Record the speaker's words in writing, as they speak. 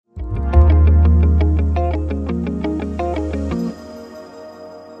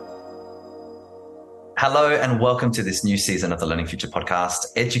Hello and welcome to this new season of the Learning Future podcast,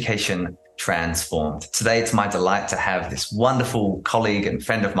 Education Transformed. Today, it's my delight to have this wonderful colleague and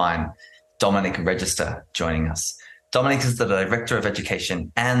friend of mine, Dominic Regester, joining us. Dominic is the Director of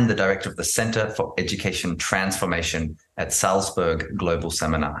Education and the Director of the Center for Education Transformation at Salzburg Global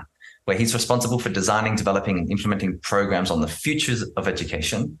Seminar, where he's responsible for designing, developing, and implementing programs on the futures of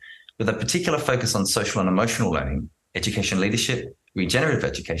education, with a particular focus on social and emotional learning, education leadership, regenerative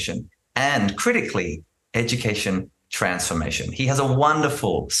education, and critically, education transformation. He has a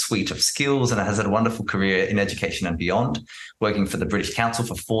wonderful suite of skills and has had a wonderful career in education and beyond, working for the British Council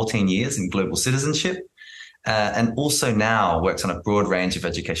for 14 years in global citizenship, and also now works on a broad range of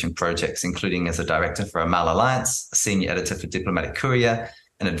education projects, including as a director for Amal Alliance, a senior editor for Diplomatic Courier,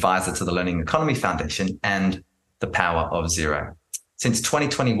 an advisor to the Learning Economy Foundation, and The Power of Zero. Since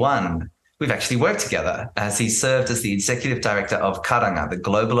 2021, we've actually worked together as he served as the executive director of Karanga, the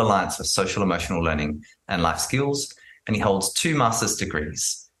Global Alliance for Social Emotional Learning and Life Skills. And he holds 2 master's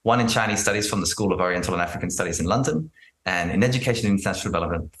degrees, one in Chinese Studies from the School of Oriental and African Studies in London, and in Education and International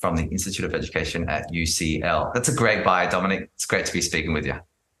Development from the Institute of Education at UCL. That's a great bio, Dominic. It's great to be speaking with you.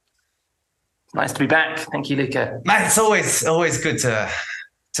 Nice to be back. Thank you, Luca. Man, it's always good to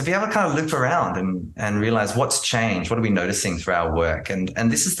be able to kind of loop around and realize what's changed, what are we noticing through our work? And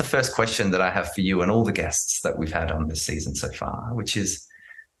this is the first question that I have for you and all the guests that we've had on this season so far, which is,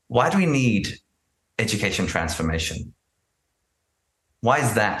 why do we need education transformation? Why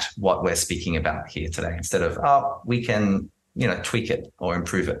is that what we're speaking about here today instead of, we can, tweak it or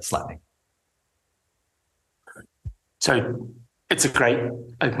improve it slightly? So it's a great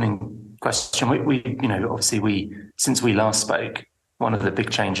opening question. We since we last spoke, one of the big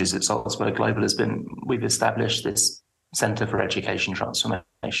changes at Salzburg Global has been we've established this Center for Education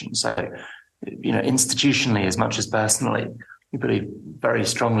Transformation. So, institutionally as much as personally, we believe very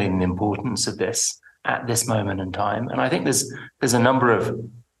strongly in the importance of this at this moment in time. And I think there's a number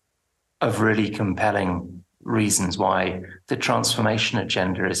of really compelling reasons why the transformation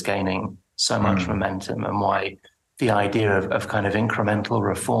agenda is gaining so much momentum, and why the idea of kind of incremental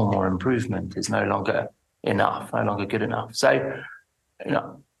reform or improvement is no longer good enough. So,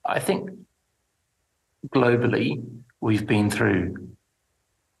 I think globally, we've been through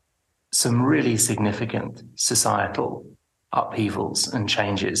some really significant societal upheavals and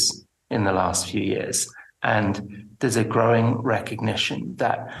changes in the last few years. And there's a growing recognition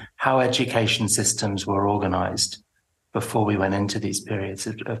that how education systems were organized before we went into these periods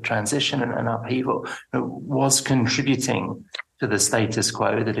of transition and upheaval was contributing to the status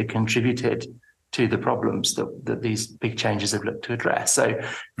quo, that it contributed to the problems that these big changes have looked to address. So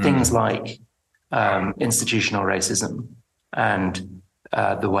things like institutional racism and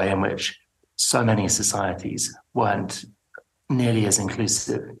the way in which so many societies weren't nearly as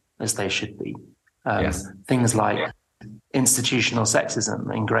inclusive as they should be. Yes. Things like institutional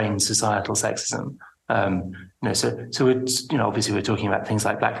sexism, ingrained societal sexism. So it's, obviously we're talking about things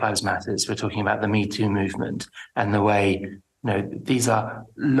like Black Lives Matters. We're talking about the Me Too movement and the way, these are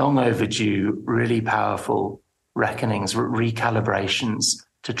long overdue, really powerful reckonings, recalibrations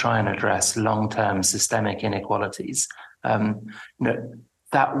to try and address long-term systemic inequalities.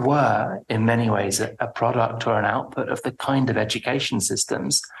 That were in many ways a product or an output of the kind of education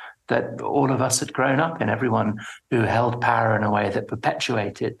systems that all of us had grown up in. Everyone who held power in a way that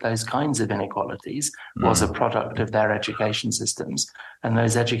perpetuated those kinds of inequalities was a product of their education systems. And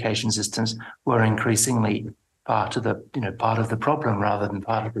those education systems were increasingly part of the problem rather than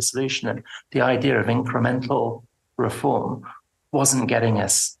part of the solution. And the idea of incremental reform wasn't getting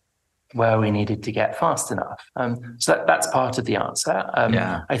us where we needed to get fast enough. So that's part of the answer.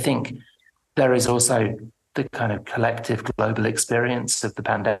 I think there is also the kind of collective global experience of the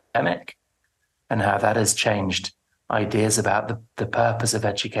pandemic and how that has changed ideas about the purpose of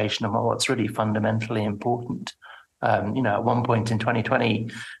education and what's really fundamentally important. At one point in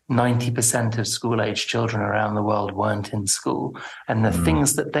 2020, 90% of school-age children around the world weren't in school. And the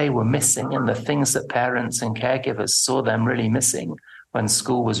things that they were missing and the things that parents and caregivers saw them really missing when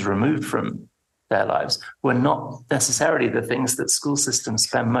school was removed from their lives were not necessarily the things that school systems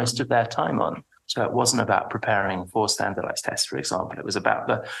spend most of their time on. So it wasn't about preparing for standardized tests, for example. It was about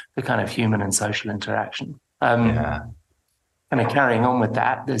the kind of human and social interaction. Kind of carrying on with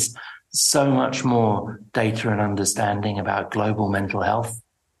that, there's so much more data and understanding about global mental health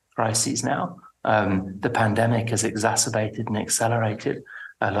crises now. The pandemic has exacerbated and accelerated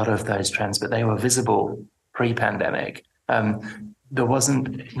a lot of those trends, but they were visible pre-pandemic. There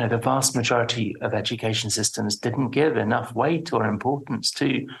wasn't, the vast majority of education systems didn't give enough weight or importance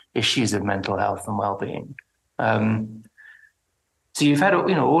to issues of mental health and well-being. So you've had,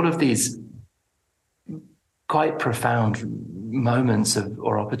 all of these quite profound moments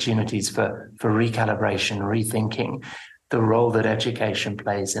or opportunities for recalibration, rethinking the role that education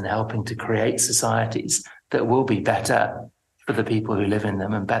plays in helping to create societies that will be better for the people who live in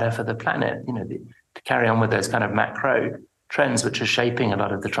them and better for the planet. To carry on with those kind of macro trends which are shaping a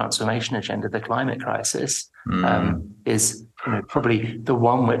lot of the transformation agenda, the climate crisis is probably the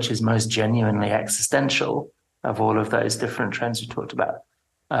one which is most genuinely existential of all of those different trends we talked about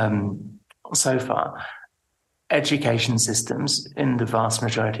so far. Education systems, in the vast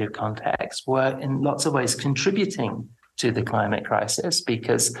majority of contexts, were in lots of ways contributing to the climate crisis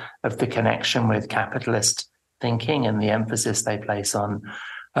because of the connection with capitalist thinking and the emphasis they place on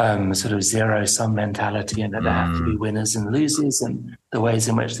sort of zero-sum mentality, and that there have to be winners and losers, and the ways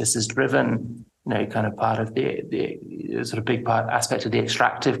in which this is driven, kind of part of the sort of big part aspect of the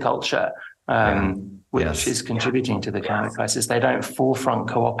extractive culture, which is contributing to the climate crisis. They don't forefront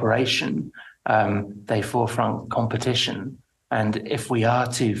cooperation. They forefront competition. And if we are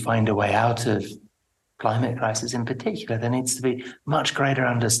to find a way out of climate crisis in particular, there needs to be much greater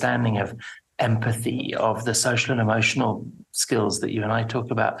understanding of empathy, of the social and emotional skills that you and I talk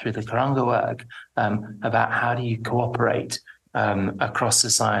about through the Karanga work, about how do you cooperate across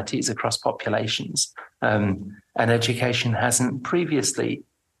societies, across populations. And education hasn't previously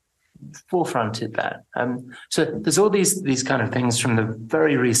forefronted that. So there's all these kind of things from the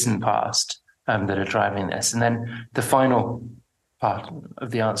very recent past that are driving this. And then the final part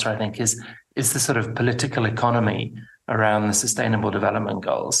of the answer, I think, is the sort of political economy around the Sustainable Development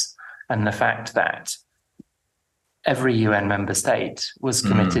Goals, and the fact that every UN member state was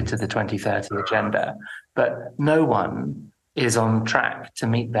committed to the 2030 agenda, but no one is on track to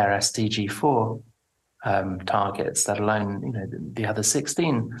meet their SDG 4 targets, let alone the other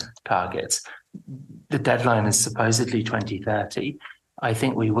 16 targets. The deadline is supposedly 2030. I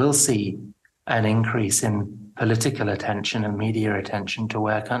think we will see an increase in political attention and media attention to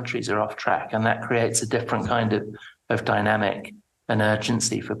where countries are off track, and that creates a different kind of dynamic and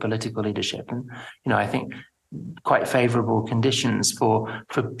urgency for political leadership. And I think quite favorable conditions for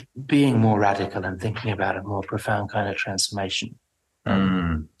being more radical and thinking about a more profound kind of transformation.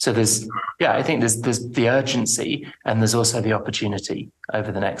 So I think there's the urgency, and there's also the opportunity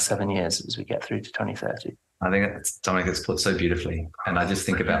over the next 7 years as we get through to 2030. I think Dominic, it's put so beautifully. And I just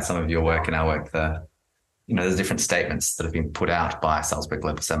think about some of your work and our work there. There's different statements that have been put out by Salzburg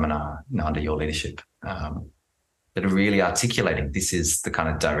Global Seminar under your leadership that are really articulating this is the kind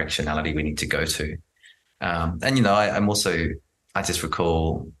of directionality we need to go to. I just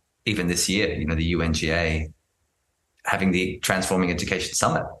recall even this year, the UNGA having the Transforming Education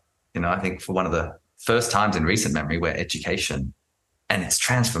Summit. I think for one of the first times in recent memory where education and its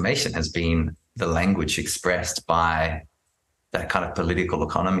transformation has been the language expressed by that kind of political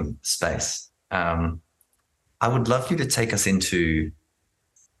economy space. I would love you to take us into,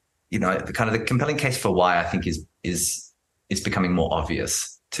 the kind of the compelling case for why I think is becoming more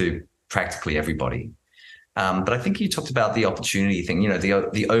obvious to practically everybody. But I think you talked about the opportunity thing,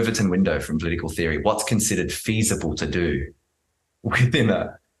 the Overton window from political theory, what's considered feasible to do within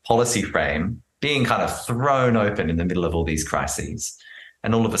a policy frame being kind of thrown open in the middle of all these crises.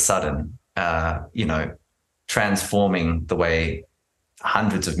 And all of a sudden, transforming the way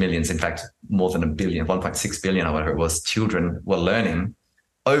hundreds of millions, in fact, more than 1 billion, 1.6 billion or whatever it was, children were learning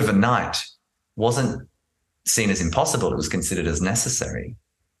overnight wasn't seen as impossible. It was considered as necessary.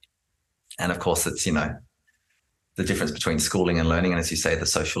 And of course, it's, the difference between schooling and learning. And as you say, the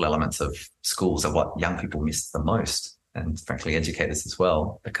social elements of schools are what young people miss the most. And frankly, educators as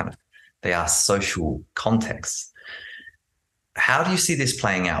well. They are social contexts. How do you see this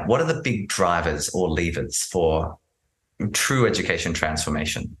playing out? What are the big drivers or levers for true education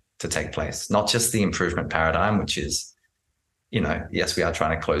transformation to take place? Not just the improvement paradigm, which is, yes, we are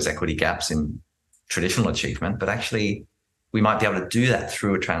trying to close equity gaps in traditional achievement, but actually we might be able to do that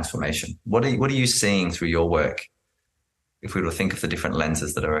through a transformation. What are you seeing through your work if we were to think of the different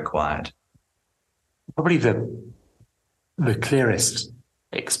lenses that are required? Probably the clearest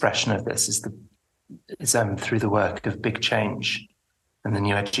expression of this is through the work of Big Change and the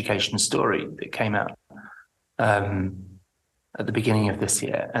New Education Story that came out at the beginning of this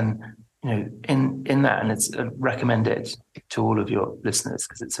year. And in that, and it's recommended to all of your listeners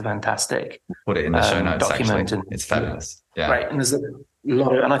because it's a fantastic put it in the show notes document. Actually. It's fabulous. Yeah. Right. And there's a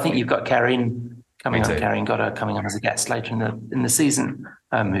lot of, and I think you've got Karine coming on as a guest later in the season,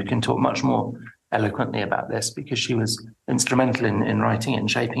 who can talk much more eloquently about this because she was instrumental in writing it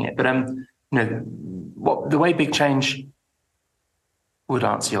and shaping it. But the way Big Change would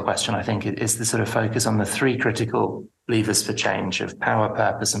answer your question, I think, is the sort of focus on the three critical levers for change of power,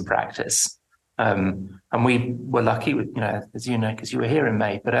 purpose, and practice. And we were lucky, as you know, because you were here in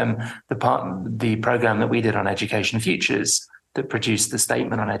May. But the program that we did on Education Futures that produced the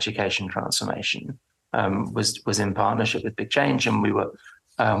statement on education transformation was in partnership with Big Change, and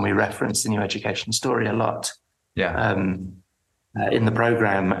we referenced the New Education Story a lot. Yeah. In the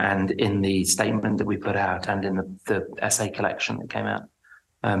program and in the statement that we put out and in the essay collection that came out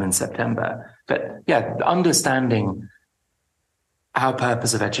in September. But yeah, understanding how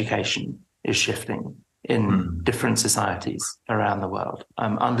purpose of education is shifting in different societies around the world,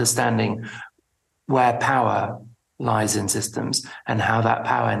 understanding where power lies in systems and how that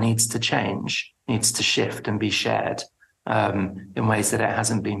power needs to change, needs to shift and be shared in ways that it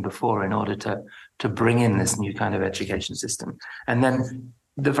hasn't been before in order to bring in this new kind of education system. And then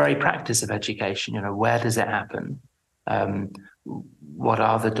the very practice of education, where does it happen? What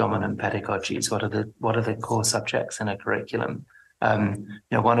are the dominant pedagogies? What are the core subjects in a curriculum?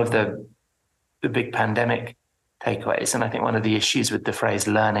 One of the big pandemic takeaways, and I think one of the issues with the phrase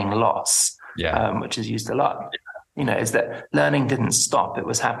learning loss, which is used a lot, is that learning didn't stop. It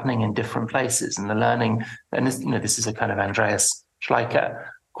was happening in different places. And the learning, and this is a kind of Andreas Schleicher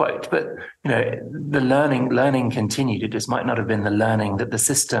quote, but, the learning continued. It just might not have been the learning that the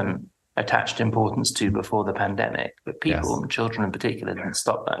system attached importance to before the pandemic, but people, children in particular, didn't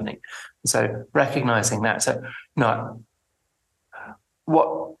stop learning. So recognizing that. So,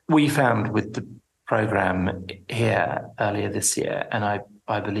 what we found with the program here earlier this year, and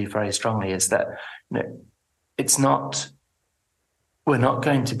I believe very strongly, is that, we're not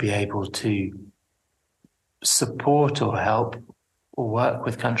going to be able to support or help or work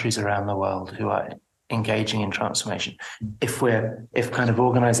with countries around the world who are engaging in transformation if kind of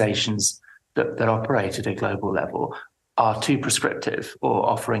organizations that operate at a global level are too prescriptive or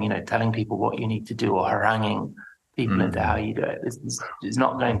offering, telling people what you need to do or haranguing people into how you do it. It's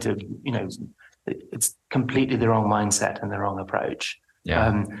not going to, it's completely the wrong mindset and the wrong approach.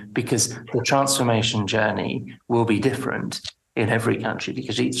 Because the transformation journey will be different in every country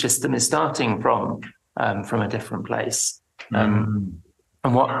because each system is starting from a different place. And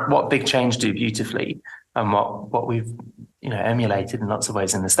what Big Change do beautifully, and what we've emulated in lots of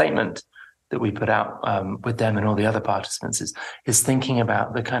ways in the statement that we put out with them and all the other participants is thinking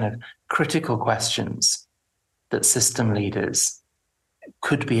about the kind of critical questions that system leaders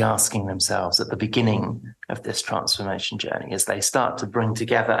could be asking themselves at the beginning of this transformation journey as they start to bring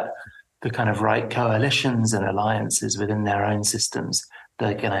together the kind of right coalitions and alliances within their own systems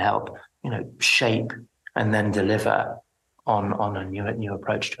that are going to help, shape and then deliver on a new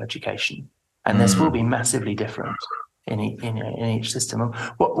approach to education. And this will be massively different in each system.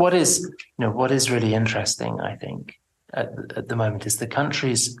 What is really interesting, I think, at the moment is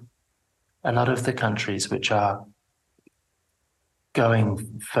a lot of the countries which are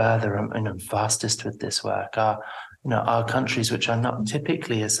going further and fastest with this work are countries which are not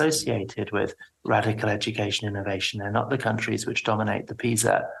typically associated with radical education innovation. They're not the countries which dominate the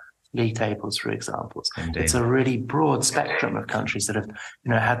PISA league tables, for example. Indeed. It's a really broad spectrum of countries that have,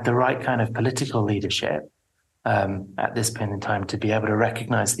 had the right kind of political leadership at this point in time to be able to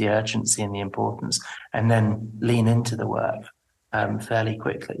recognize the urgency and the importance, and then lean into the work fairly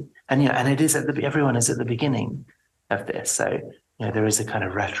quickly. And and everyone is at the beginning of this, so there is a kind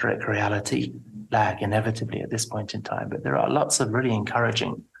of rhetoric reality lag inevitably at this point in time, but there are lots of really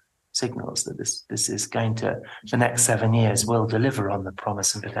encouraging signals that this is going to, the next 7 years will deliver on the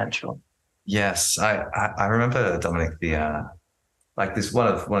promise and potential. Yes, I remember, Dominic, this one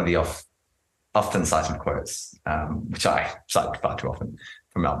of the often cited quotes, which I cite far too often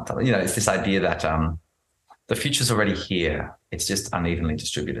from Malcolm. It's this idea that the future's already here; it's just unevenly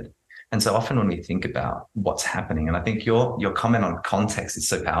distributed. And so often when we think about what's happening, and I think your comment on context is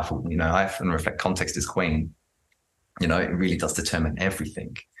so powerful. I often reflect context is queen. It really does determine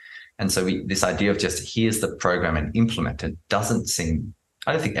everything. And so this idea of just here's the program and implement it doesn't seem,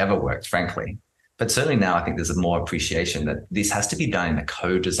 I don't think ever worked, frankly. But certainly now I think there's a more appreciation that this has to be done in a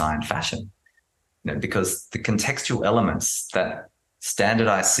co-designed fashion, because the contextual elements that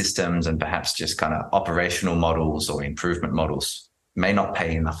standardized systems and perhaps just kind of operational models or improvement models may not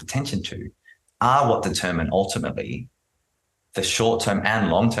pay enough attention to are what determine ultimately the short-term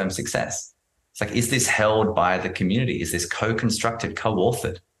and long-term success. It's like, is this held by the community? Is this co-constructed,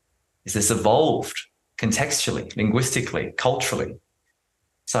 co-authored? Is this evolved contextually, linguistically, culturally?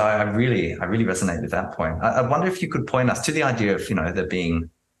 So I really resonate with that point. I wonder if you could point us to the idea of, there being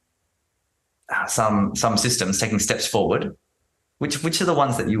some systems taking steps forward. Which are the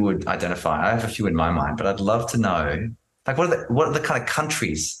ones that you would identify? I have a few in my mind, but I'd love to know, what are the kind of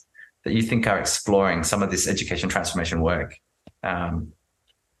countries that you think are exploring some of this education transformation work?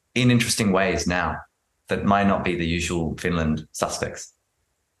 in interesting ways now that might not be the usual Finland suspects?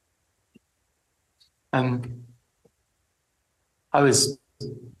 I was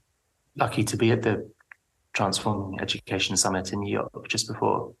lucky to be at the Transforming Education Summit in New York just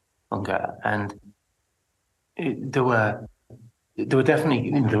before longer, and there were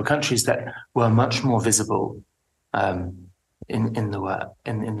definitely there were countries that were much more visible in the work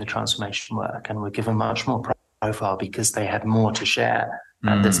in the transformation work, and were given much more profile because they had more to share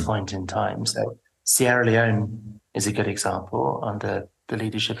at this point in time. So Sierra Leone is a good example under the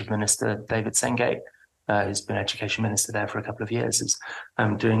leadership of Minister David Sengate, who's been education minister there for a couple of years, is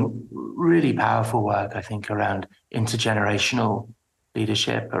doing really powerful work, I think, around intergenerational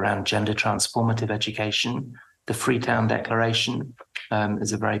leadership, around gender transformative education. The Freetown Declaration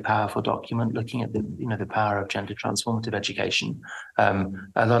is a very powerful document looking at the power of gender transformative education.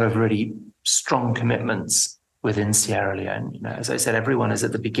 A lot of really strong commitments within Sierra Leone. As I said, everyone is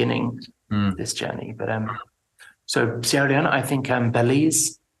at the beginning of this journey. But so Sierra Leone, I think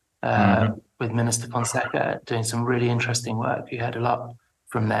Belize, with Minister Fonseca, doing some really interesting work. You heard a lot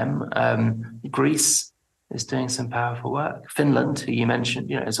from them. Greece is doing some powerful work. Finland, who you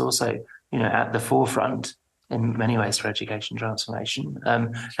mentioned, is also at the forefront in many ways for education transformation,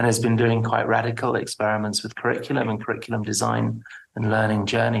 and has been doing quite radical experiments with curriculum and curriculum design and learning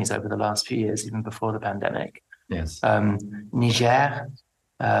journeys over the last few years, even before the pandemic. Yes. Niger,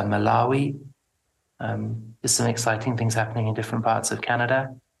 Malawi, there's some exciting things happening in different parts of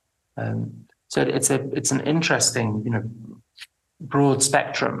Canada. So it's an interesting, broad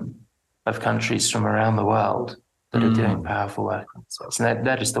spectrum of countries from around the world that are doing powerful work. And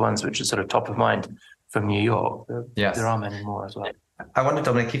they're just the ones which are sort of top of mind from New York. Yes. There are many more as well. I wonder,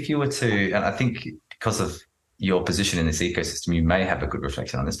 Dominic, if you were to, and I think because of your position in this ecosystem, you may have a good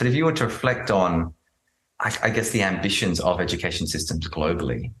reflection on this, but if you were to reflect on, I guess, the ambitions of education systems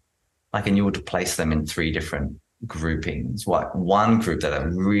globally, and you were to place them in three different groupings, one group that are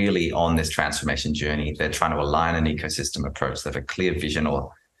really on this transformation journey, they're trying to align an ecosystem approach, they have a clear vision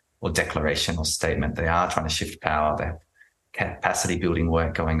or declaration or statement, they are trying to shift power, they have capacity building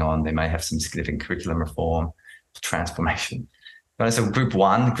work going on, they may have some significant curriculum reform, transformation. So group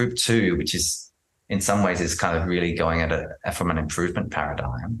one, group two, which is in some ways is kind of really going at from an improvement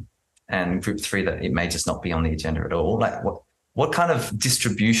paradigm, and group three that it may just not be on the agenda at all. What kind of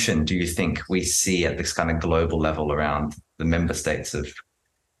distribution do you think we see at this kind of global level around the member states of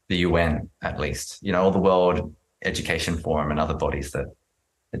the UN, at least, or the World Education Forum and other bodies that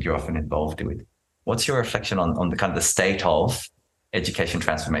you're often involved with? What's your reflection on the kind of the state of education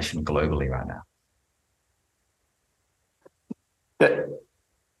transformation globally right now?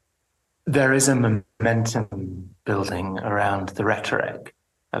 There is a momentum building around the rhetoric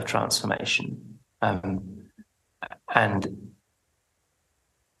of transformation. And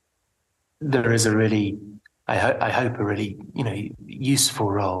there is a really, I hope, a really,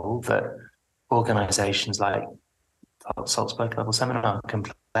 useful role that organizations like Salzburg Level Seminar can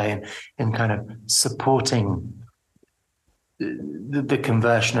play in kind of supporting the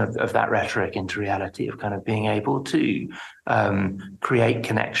conversion of that rhetoric into reality, of kind of being able to create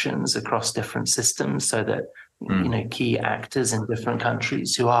connections across different systems so that key actors in different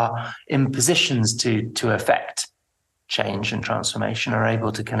countries who are in positions to affect change and transformation are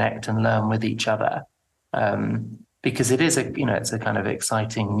able to connect and learn with each other, because it is it's a kind of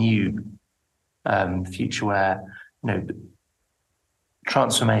exciting new future where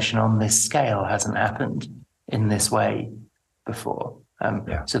transformation on this scale hasn't happened in this way before.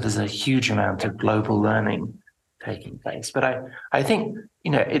 So there's a huge amount of global learning taking place. But I think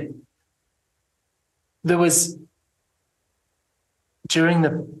there was during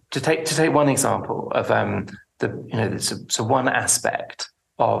to take one example of so one aspect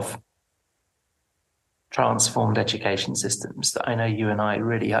of transformed education systems that I know you and I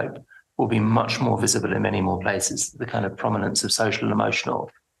really hope will be much more visible in many more places, the kind of prominence of social and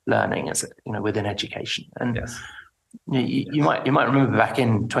emotional learning as within education. And yes. You might remember back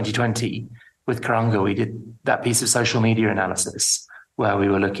in 2020 with Karanga, we did that piece of social media analysis where we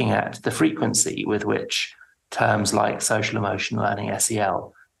were looking at the frequency with which terms like social emotional learning,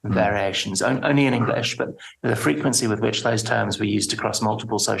 SEL, and variations, only in English, but the frequency with which those terms were used across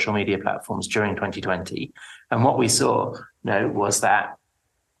multiple social media platforms during 2020. And what we saw, was that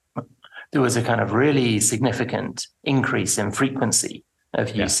there was a kind of really significant increase in frequency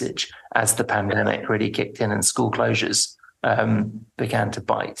of usage as the pandemic really kicked in and school closures began to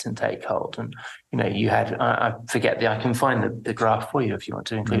bite and take hold. And, you had, I forget I can find the graph for you if you want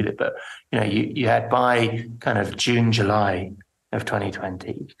to include it, but, you had by kind of June, July of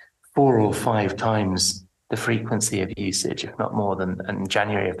 2020, 4 or 5 times the frequency of usage, if not more than in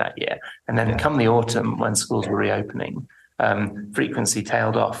January of that year. And then come the autumn, when schools were reopening, frequency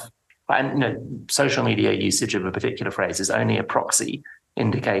tailed off. And social media usage of a particular phrase is only a proxy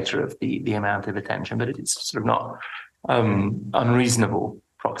indicator of the amount of attention, but it's sort of not unreasonable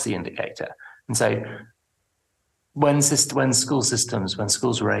proxy indicator. And so when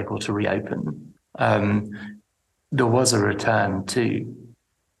schools were able to reopen, there was a return to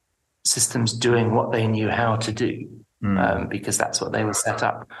systems doing what they knew how to do, because that's what they were set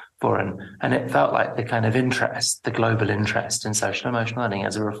up for. And it felt like the kind of interest, the global interest in social emotional learning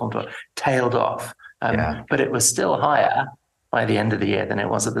as a reform tool tailed off. But it was still higher by the end of the year than it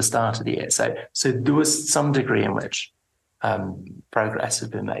was at the start of the year. So there was some degree in which progress has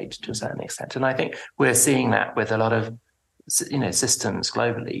been made to a certain extent. And I think we're seeing that with a lot of systems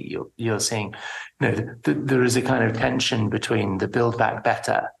globally. You're seeing there is a kind of tension between the build back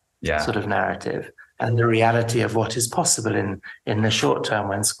better sort of narrative and the reality of what is possible in the short term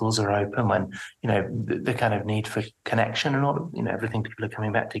when schools are open, when the kind of need for connection and all everything, people are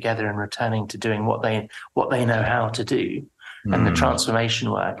coming back together and returning to doing what they know how to do. And the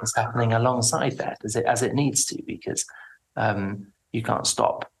transformation work is happening alongside that as it needs to, because you can't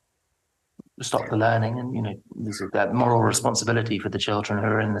stop the learning, and there's that moral responsibility for the children who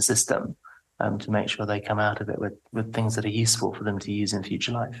are in the system to make sure they come out of it with things that are useful for them to use in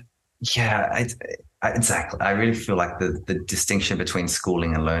future life. Yeah, exactly. I really feel like the distinction between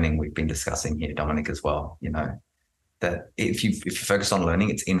schooling and learning we've been discussing here, Dominic, as well. That if you focus on learning,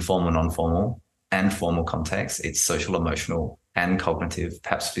 it's informal, non-formal, and formal context. It's social, emotional, and cognitive,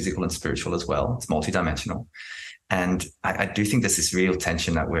 perhaps physical and spiritual as well. It's multidimensional. And I do think there's this real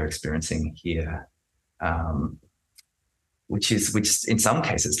tension that we're experiencing here, which in some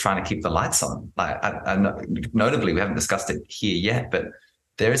cases trying to keep the lights on. Notably, we haven't discussed it here yet, but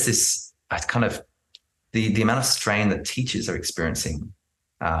there is this kind of the amount of strain that teachers are experiencing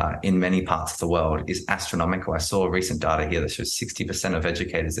in many parts of the world is astronomical. I saw recent data here that shows 60% of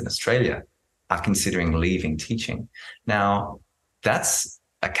educators in Australia are considering leaving teaching. Now, that's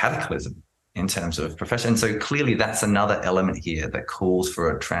a cataclysm in terms of profession. And so clearly that's another element here that calls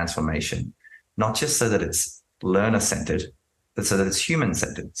for a transformation, not just so that it's learner-centered, but so that it's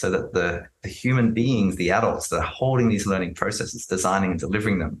human-centered, so that the human beings, the adults that are holding these learning processes, designing and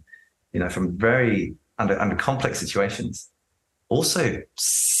delivering them, from very under complex situations, also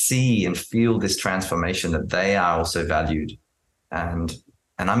see and feel this transformation, that they are also valued. And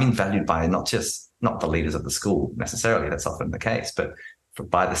I mean valued by not the leaders of the school necessarily, that's often the case, but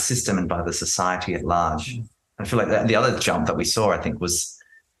by the system and by the society at large. I feel like the other jump that we saw, I think, was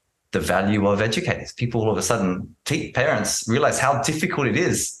the value of educators. People all of a sudden, parents realize how difficult it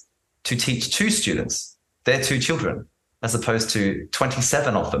is to teach two students, their two children, as opposed to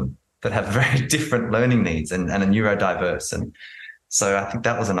 27 of them that have very different learning needs and are neurodiverse. And so I think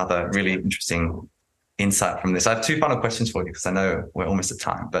that was another really interesting insight from this. I have two final questions for you because I know we're almost at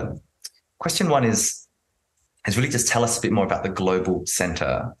time. But question one is really just tell us a bit more about the Global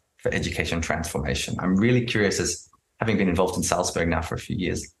Center for Education Transformation. I'm really curious, as having been involved in Salzburg now for a few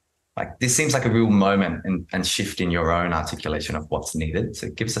years, like this seems like a real moment and shift in your own articulation of what's needed. So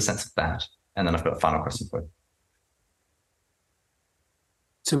give us a sense of that. And then I've got a final question for you.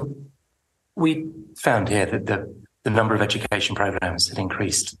 So we found here that the number of education programs had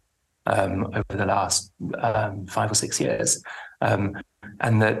increased over the last 5 or 6 years, and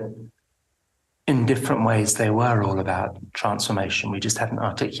that in different ways they were all about transformation. We just hadn't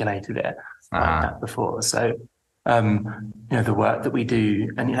articulated it like that before. So the work that we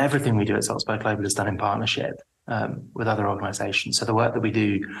do, and everything we do at Salzburg Global is done in partnership with other organizations. So the work that we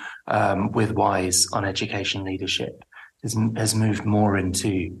do with WISE on education leadership has moved more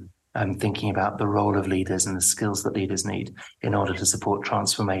into thinking about the role of leaders and the skills that leaders need in order to support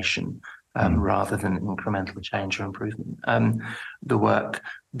transformation rather than incremental change or improvement. The work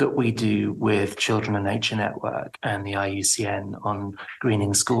that we do with Children and Nature Network and the IUCN on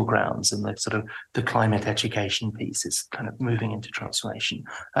greening school grounds and the climate education piece is kind of moving into transformation.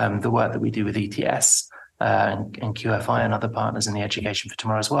 The work that we do with ETS and QFI and other partners in the Education for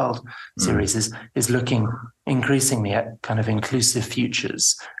Tomorrow's World series is looking increasingly at kind of inclusive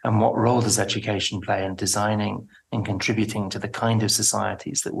futures and what role does education play in designing and contributing to the kind of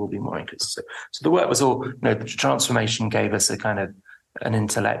societies that will be more inclusive. So the work was all, the transformation gave us a kind of an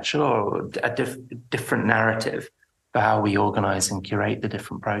intellectual or a different narrative for how we organize and curate the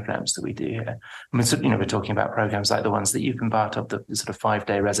different programs that we do here. I mean, we're talking about programs like the ones that you've been part of, the sort of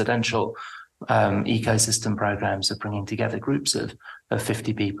 5-day residential ecosystem programs of bringing together groups of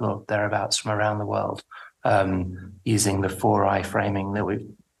 50 people or thereabouts from around the world, using the 4I framing that we've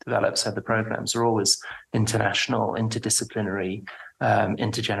develop. So the programs are always international, interdisciplinary,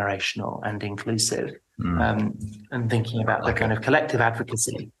 intergenerational, and inclusive, and thinking about the kind of collective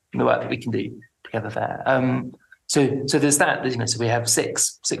advocacy and the work that we can do together there. So there's that. So we have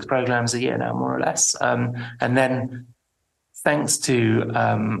six programs a year now, more or less, and then thanks to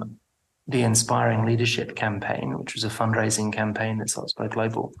the Inspiring Leadership campaign, which was a fundraising campaign that Salzburg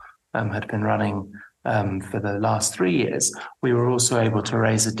Global had been running for the last 3 years, we were also able to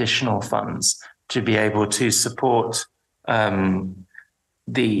raise additional funds to be able to support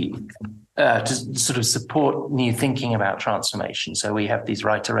to sort of support new thinking about transformation. So we have these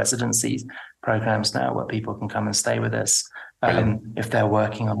writer residencies programs now where people can come and stay with us if they're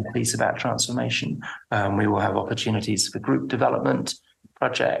working on a piece about transformation. We will have opportunities for group development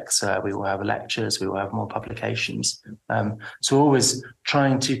projects. We will have lectures. We will have more publications. So always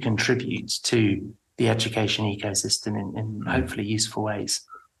trying to contribute to the education ecosystem in hopefully useful ways.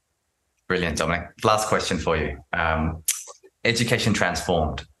 Brilliant, Dominic. Last question for you. Education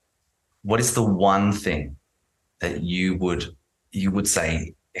transformed. What is the one thing that you would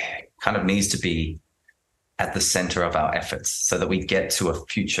say kind of needs to be at the center of our efforts so that we get to a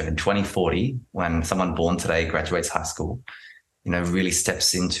future in 2040 when someone born today graduates high school, really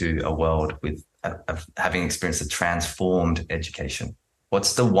steps into a world of having experienced a transformed education?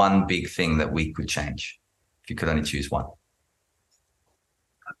 What's the one big thing that we could change if you could only choose one?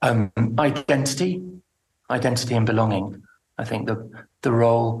 Identity and belonging. I think the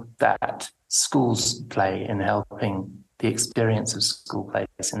role that schools play in helping the experience of school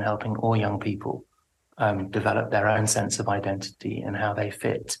plays in helping all young people develop their own sense of identity and how they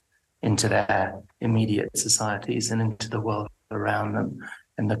fit into their immediate societies and into the world around them,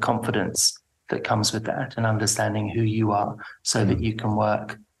 and the confidence that comes with that, and understanding who you are so that you can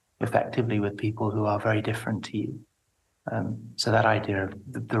work effectively with people who are very different to you. So that idea of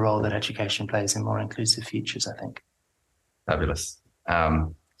the role that education plays in more inclusive futures, I think. Fabulous.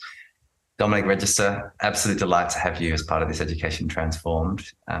 Dominic, Regester, absolute delight to have you as part of this Education Transformed,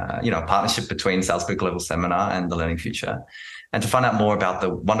 a partnership between Salzburg Global Seminar and the Learning Future. And to find out more about the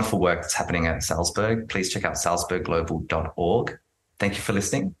wonderful work that's happening at Salzburg, please check out salzburgglobal.org. Thank you for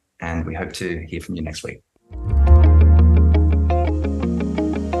listening, and we hope to hear from you next week.